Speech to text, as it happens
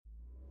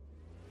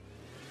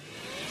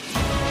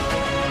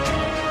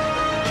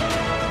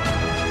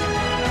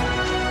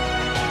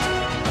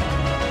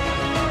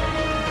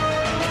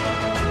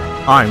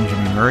I'm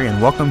Jimmy Murray,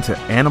 and welcome to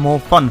Animal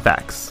Fun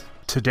Facts.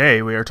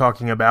 Today we are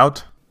talking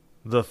about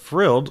the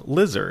frilled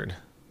lizard.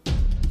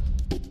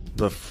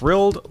 The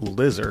frilled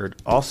lizard,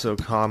 also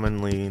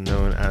commonly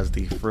known as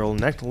the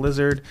frill-necked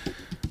lizard,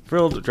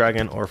 frilled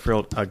dragon, or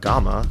frilled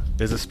agama,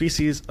 is a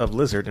species of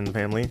lizard in the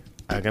family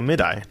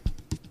Agamidae.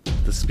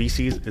 The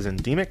species is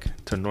endemic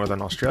to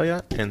northern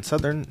Australia and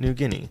southern New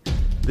Guinea.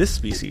 This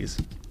species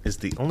is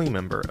the only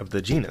member of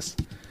the genus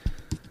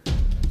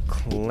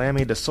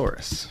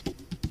Chlamydosaurus.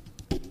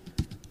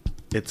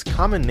 Its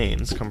common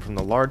names come from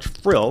the large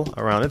frill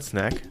around its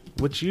neck,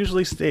 which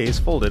usually stays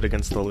folded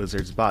against the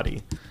lizard's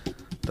body.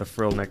 The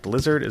frill-necked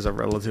lizard is a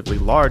relatively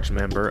large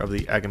member of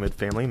the Agamid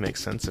family,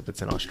 makes sense if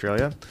it's in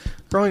Australia,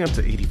 growing up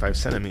to 85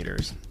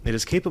 centimeters. It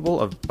is capable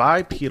of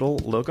bipedal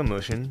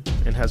locomotion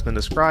and has been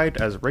described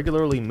as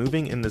regularly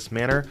moving in this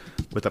manner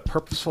with a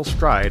purposeful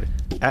stride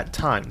at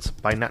times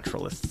by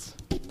naturalists.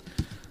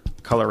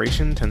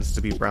 Coloration tends to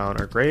be brown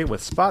or gray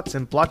with spots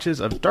and blotches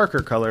of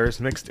darker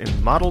colors mixed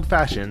in mottled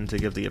fashion to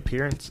give the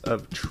appearance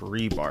of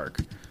tree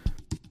bark.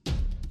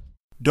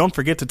 Don't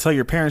forget to tell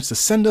your parents to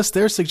send us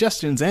their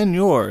suggestions and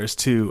yours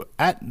to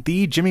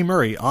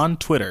 @TheJimmyMurray on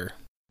Twitter.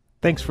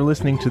 Thanks for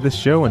listening to this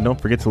show, and don't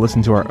forget to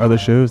listen to our other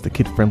shows, the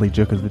Kid-Friendly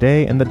Joke of the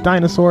Day and the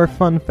Dinosaur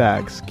Fun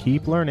Facts.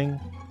 Keep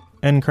learning.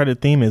 End credit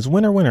theme is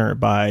Winner Winner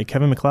by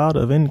Kevin MacLeod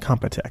of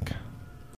Incompetech.